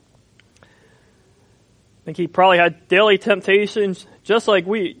 I think he probably had daily temptations just like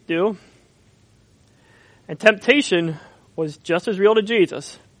we do. And temptation was just as real to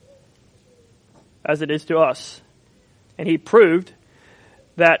Jesus as it is to us. And he proved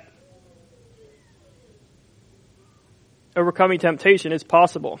that overcoming temptation is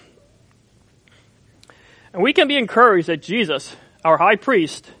possible. And we can be encouraged that Jesus, our high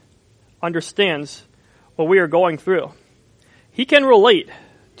priest, understands what we are going through. He can relate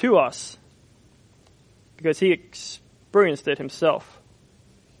to us because he experienced it himself.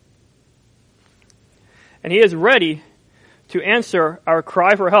 And he is ready to answer our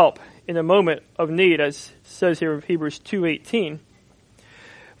cry for help in a moment of need, as it says here in Hebrews 2:18.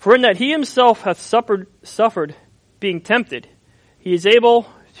 For in that he himself hath suffered being tempted, he is able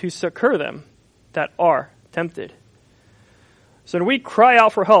to succor them that are tempted. So when we cry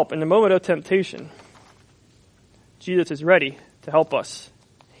out for help in the moment of temptation, Jesus is ready to help us.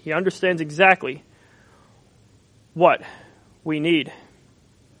 He understands exactly what we need.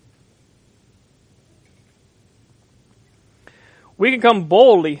 We can come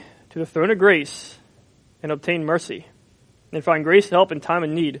boldly to the throne of grace and obtain mercy and find grace to help in time of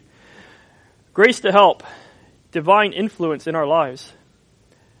need. Grace to help, divine influence in our lives,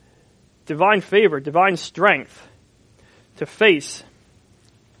 divine favor, divine strength to face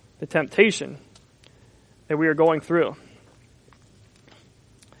the temptation that we are going through.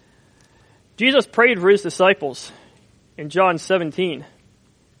 Jesus prayed for his disciples in John 17.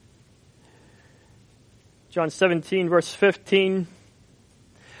 John 17, verse 15.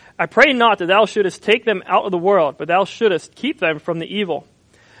 I pray not that thou shouldest take them out of the world, but thou shouldest keep them from the evil.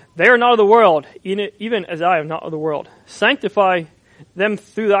 They are not of the world, even as I am not of the world. Sanctify them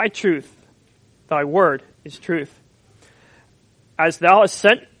through thy truth. Thy word is truth. As thou hast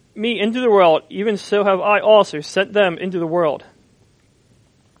sent me into the world, even so have I also sent them into the world.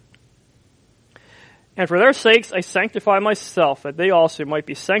 And for their sakes I sanctify myself, that they also might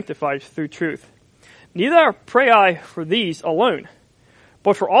be sanctified through truth. Neither pray I for these alone,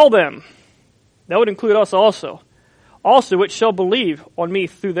 but for all them. That would include us also which shall believe on me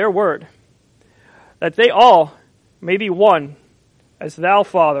through their word, that they all may be one, as thou,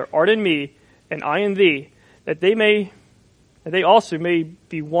 Father, art in me, and I in thee, that they also may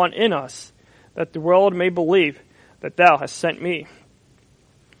be one in us, that the world may believe that thou hast sent me.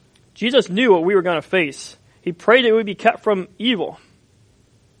 Jesus knew what we were going to face. He prayed that we would be kept from evil.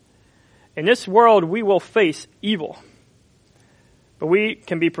 In this world, we will face evil, but we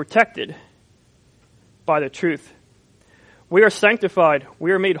can be protected by the truth. We are sanctified,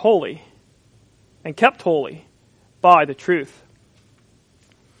 we are made holy, and kept holy by the truth.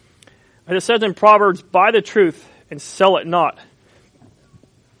 As it says in Proverbs, buy the truth and sell it not.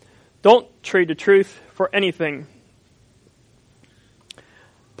 Don't trade the truth for anything.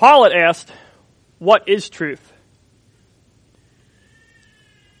 Pilate asked, what is truth?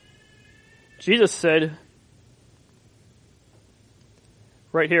 Jesus said,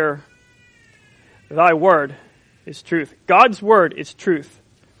 right here, thy word is truth. God's word is truth.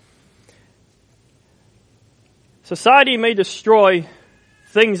 Society may destroy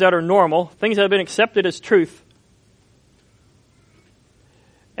things that are normal, things that have been accepted as truth,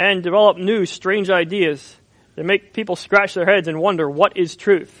 and develop new, strange ideas that make people scratch their heads and wonder, what is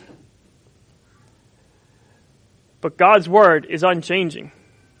truth? But God's word is unchanging.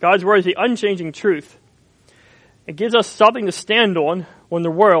 God's word is the unchanging truth. It gives us something to stand on when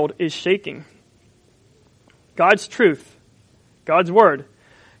the world is shaking. God's truth, God's word,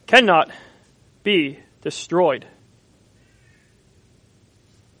 cannot be destroyed.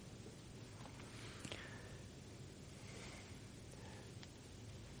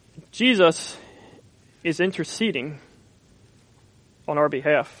 Jesus is interceding on our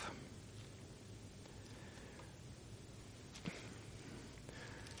behalf.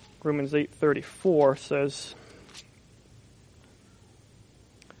 Romans 8:34 says,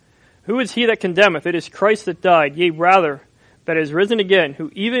 who is he that condemneth? It is Christ that died, yea, rather, that is risen again,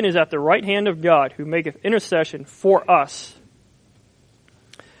 who even is at the right hand of God, who maketh intercession for us.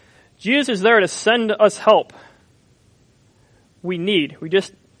 Jesus is there to send us help we need.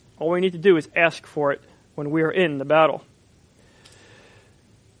 All we need to do is ask for it when we are in the battle.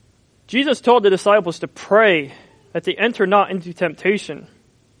 Jesus told the disciples to pray that they enter not into temptation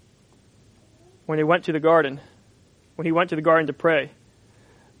when he went to the garden to pray.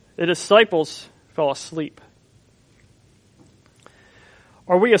 The disciples fell asleep.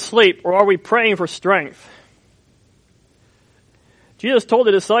 Are we asleep, or are we praying for strength? Jesus told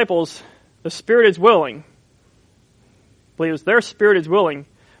the disciples, the spirit is willing. I believe it was their spirit is willing,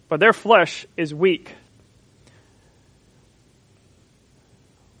 but their flesh is weak.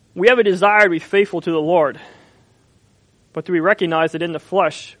 We have a desire to be faithful to the Lord, but do we recognize that in the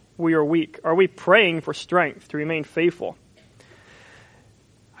flesh we are weak? Are we praying for strength to remain faithful?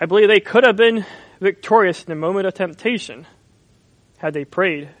 I believe they could have been victorious in the moment of temptation had they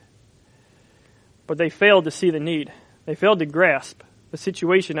prayed, but they failed to see the need. They failed to grasp the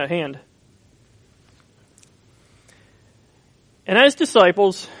situation at hand. And as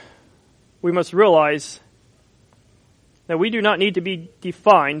disciples, we must realize that we do not need to be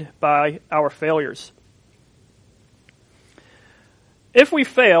defined by our failures. If we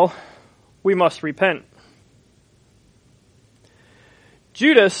fail, we must repent.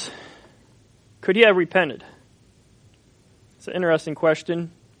 Judas, could he have repented? It's an interesting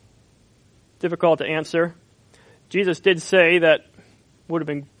question. Difficult to answer. Jesus did say that it would have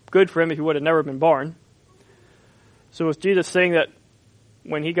been good for him if he would have never been born. So was Jesus saying that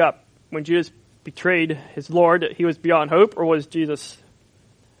when Judas betrayed his Lord, that he was beyond hope, or was Jesus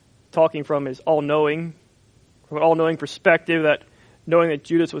talking from his all-knowing perspective, that knowing that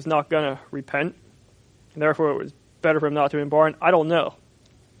Judas was not going to repent, and therefore it was better for him not to have been born? I don't know.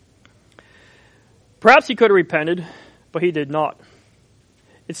 Perhaps he could have repented, but he did not.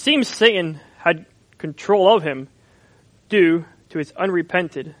 It seems Satan had control of him due to his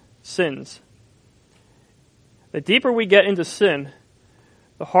unrepented sins. The deeper we get into sin,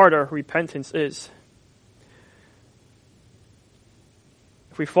 the harder repentance is.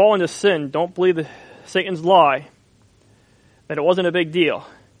 If we fall into sin, don't believe Satan's lie that it wasn't a big deal,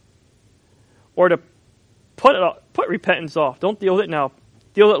 or to put repentance off. Don't deal with it now.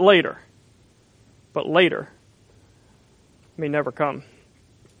 Deal with it later. But later may never come.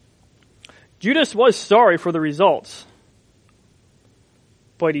 Judas was sorry for the results,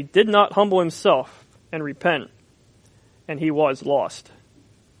 but he did not humble himself and repent, and he was lost.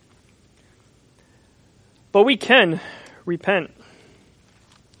 But we can repent.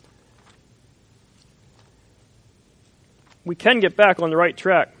 We can get back on the right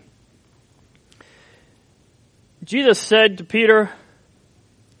track. Jesus said to Peter,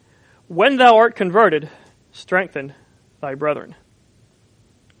 "When thou art converted, strengthen thy brethren."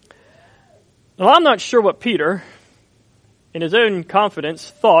 Now, I'm not sure what Peter, in his own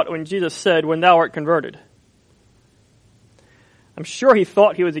confidence, thought when Jesus said, "When thou art converted." I'm sure he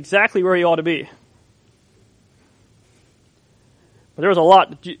thought he was exactly where he ought to be. But there was a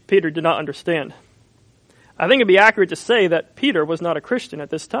lot that Peter did not understand. I think it'd be accurate to say that Peter was not a Christian at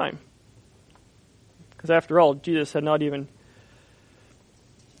this time. Because after all, Jesus had not even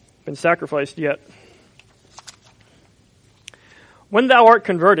been sacrificed yet. When thou art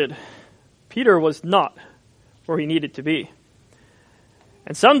converted, Peter was not where he needed to be.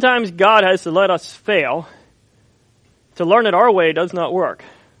 And sometimes God has to let us fail to learn that our way does not work,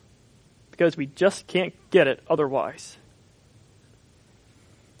 because we just can't get it otherwise.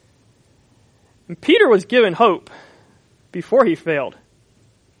 And Peter was given hope before he failed.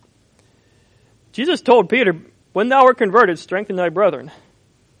 Jesus told Peter, "When thou art converted, strengthen thy brethren."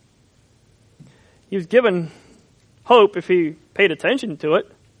 He was given hope if he paid attention to it.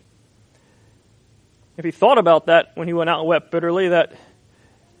 If he thought about that when he went out and wept bitterly, that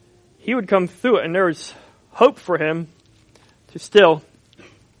he would come through it, and there was hope for him to still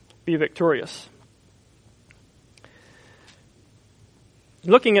be victorious.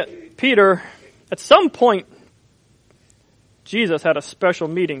 Looking at Peter, at some point, Jesus had a special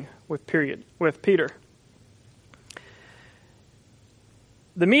meeting with Peter.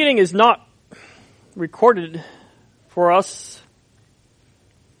 The meeting is not recorded for us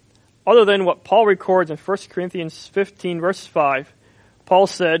other than what Paul records in 1 Corinthians 15, verse 5. Paul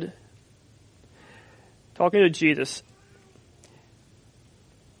said, talking to Jesus,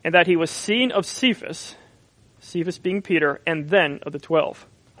 and that he was seen of Cephas being Peter, and then of the 12.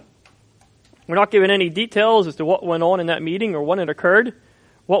 We're not given any details as to what went on in that meeting or when it occurred,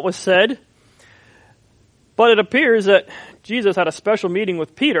 what was said. But it appears that Jesus had a special meeting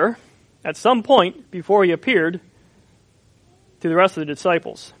with Peter at some point before he appeared to the rest of the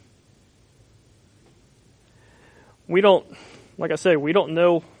disciples. We don't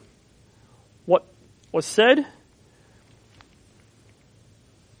know what was said,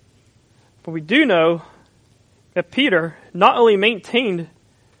 but we do know that Peter not only maintained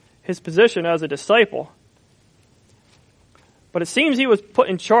his position as a disciple, but it seems he was put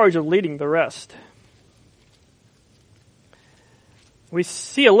in charge of leading the rest. We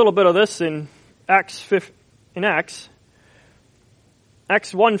see a little bit of this in Acts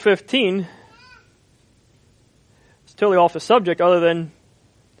 1:15. It's totally off the subject other than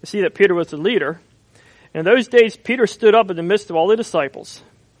to see that Peter was the leader. And in those days, Peter stood up in the midst of all the disciples.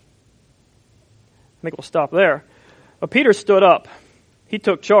 I think we'll stop there. But Peter stood up. He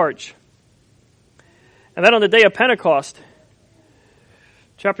took charge. And then on the day of Pentecost,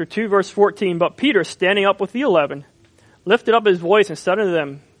 chapter 2, verse 14, "But Peter, standing up with the 11, lifted up his voice and said unto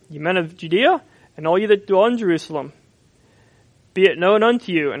them, Ye men of Judea, and all ye that dwell in Jerusalem, be it known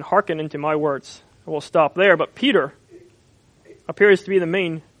unto you, and hearken unto my words." We'll stop there. But Peter appears to be the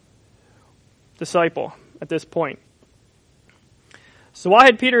main disciple at this point. So why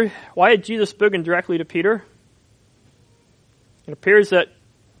had Jesus spoken directly to Peter? It appears that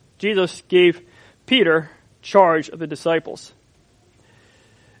Jesus gave Peter charge of the disciples.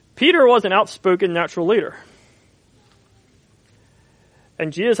 Peter was an outspoken natural leader.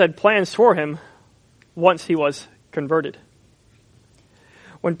 And Jesus had plans for him once he was converted.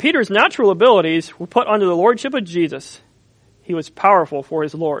 When Peter's natural abilities were put under the lordship of Jesus, he was powerful for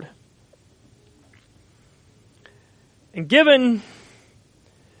his Lord. And given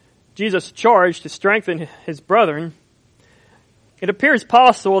Jesus' charge to strengthen his brethren, it appears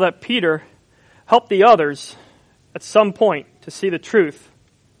possible that Peter helped the others at some point to see the truth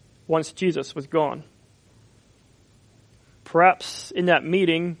once Jesus was gone. Perhaps in that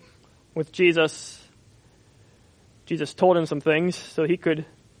meeting with Jesus, Jesus told him some things so he could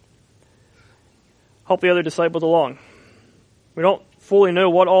help the other disciples along. We don't fully know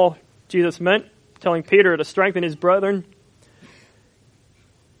what all Jesus meant, telling Peter to strengthen his brethren,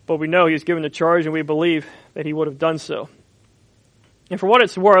 but we know he was given the charge and we believe that he would have done so. And for what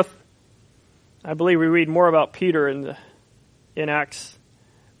it's worth, I believe we read more about Peter in Acts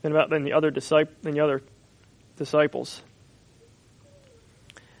than the other disciples.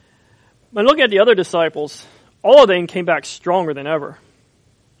 When looking at the other disciples, all of them came back stronger than ever.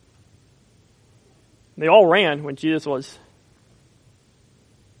 They all ran when Jesus was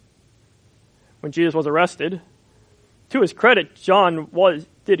arrested. To his credit, John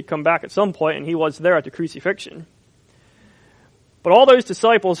did come back at some point, and he was there at the crucifixion. But all those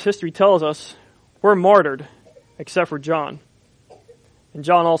disciples, history tells us, were martyred, except for John. And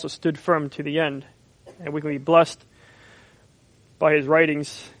John also stood firm to the end, and we can be blessed by his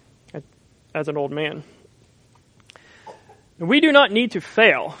writings as an old man. And we do not need to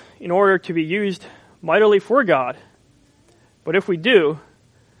fail in order to be used mightily for God. But if we do,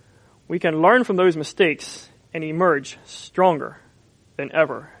 we can learn from those mistakes and emerge stronger than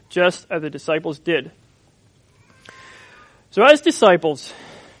ever, just as the disciples did. So as disciples,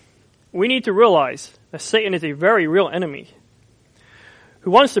 we need to realize that Satan is a very real enemy who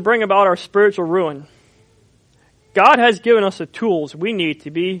wants to bring about our spiritual ruin. God has given us the tools we need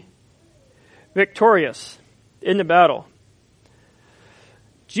to be victorious in the battle.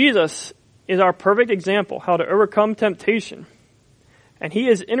 Jesus is our perfect example how to overcome temptation, and he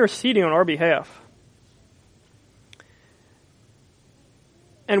is interceding on our behalf.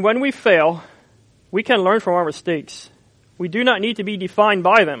 And when we fail, we can learn from our mistakes. We do not need to be defined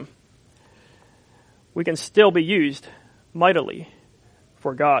by them. We can still be used mightily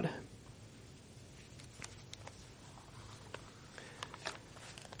for God.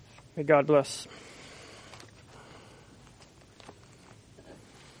 May God bless.